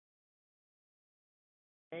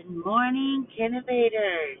Good morning,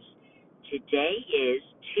 Kinnovators. Today is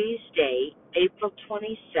Tuesday, April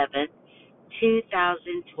 27th,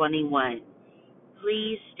 2021.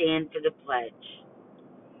 Please stand for the pledge.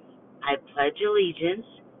 I pledge allegiance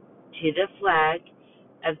to the flag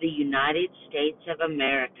of the United States of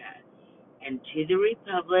America and to the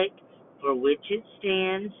republic for which it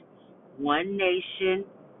stands, one nation,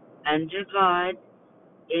 under God,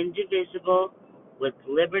 indivisible, with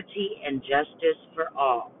liberty and justice for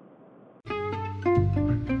all.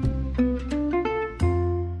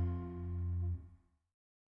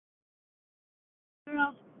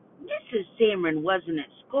 Girls, Mrs. Cameron wasn't at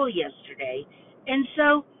school yesterday, and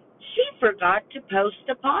so she forgot to post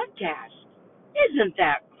the podcast. Isn't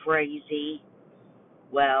that crazy?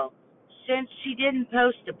 Well, since she didn't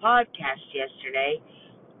post the podcast yesterday,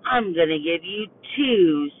 I'm going to give you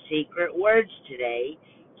two secret words today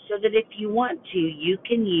so that if you want to, you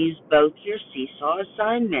can use both your seesaw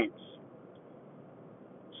assignments.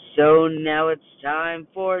 So now it's time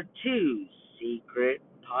for two secret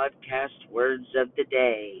podcast words of the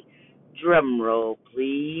day. Drum roll,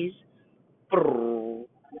 please.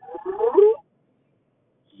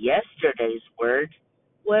 Yesterday's word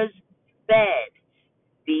was bed.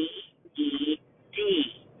 B-E-D.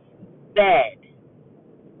 Bed.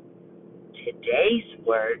 Today's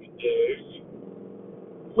word is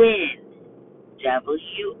win.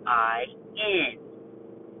 W-I-N.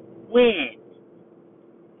 Win.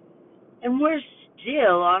 And we're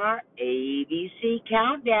still on our ABC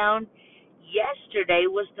countdown. Yesterday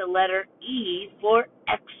was the letter E for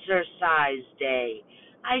exercise day.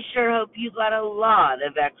 I sure hope you got a lot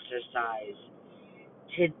of exercise.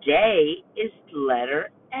 Today is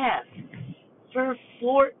letter F for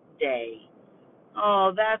fort day.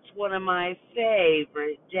 Oh, that's one of my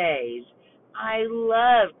favorite days. I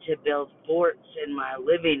love to build forts in my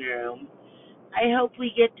living room. I hope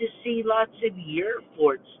we get to see lots of your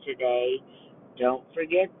forts today. Don't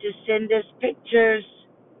forget to send us pictures.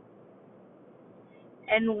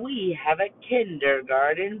 And we have a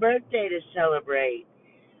kindergarten birthday to celebrate.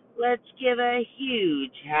 Let's give a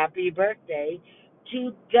huge happy birthday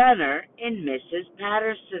to Gunnar in Mrs.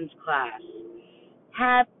 Patterson's class.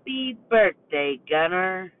 Happy birthday,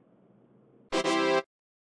 Gunnar.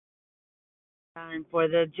 Time for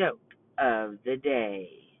the joke of the day.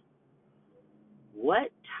 What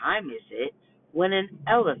time is it when an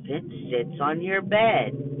elephant sits on your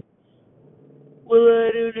bed? Well, I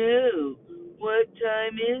don't know. What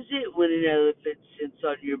time is it when an elephant sits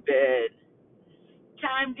on your bed?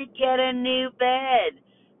 Time to get a new bed.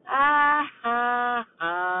 Ah, ha,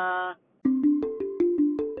 ha.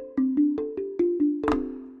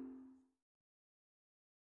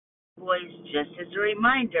 Boys, just as a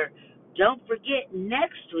reminder, don't forget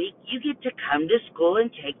next week you get to come to school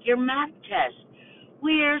and take your math test.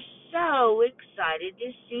 We're so excited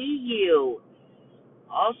to see you.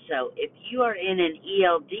 Also, if you are in an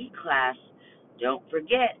ELD class, don't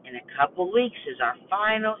forget, in a couple weeks is our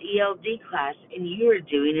final ELD class, and you are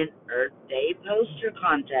doing an Earth Day poster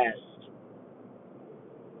contest.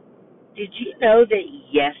 Did you know that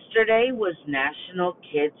yesterday was National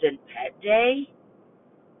Kids and Pet Day?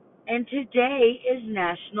 And today is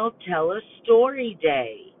National Tell a Story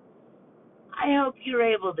Day. I hope you're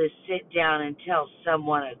able to sit down and tell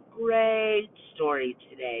someone a great story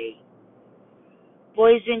today.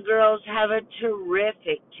 Boys and girls, have a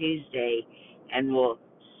terrific Tuesday, and we'll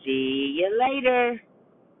see you later.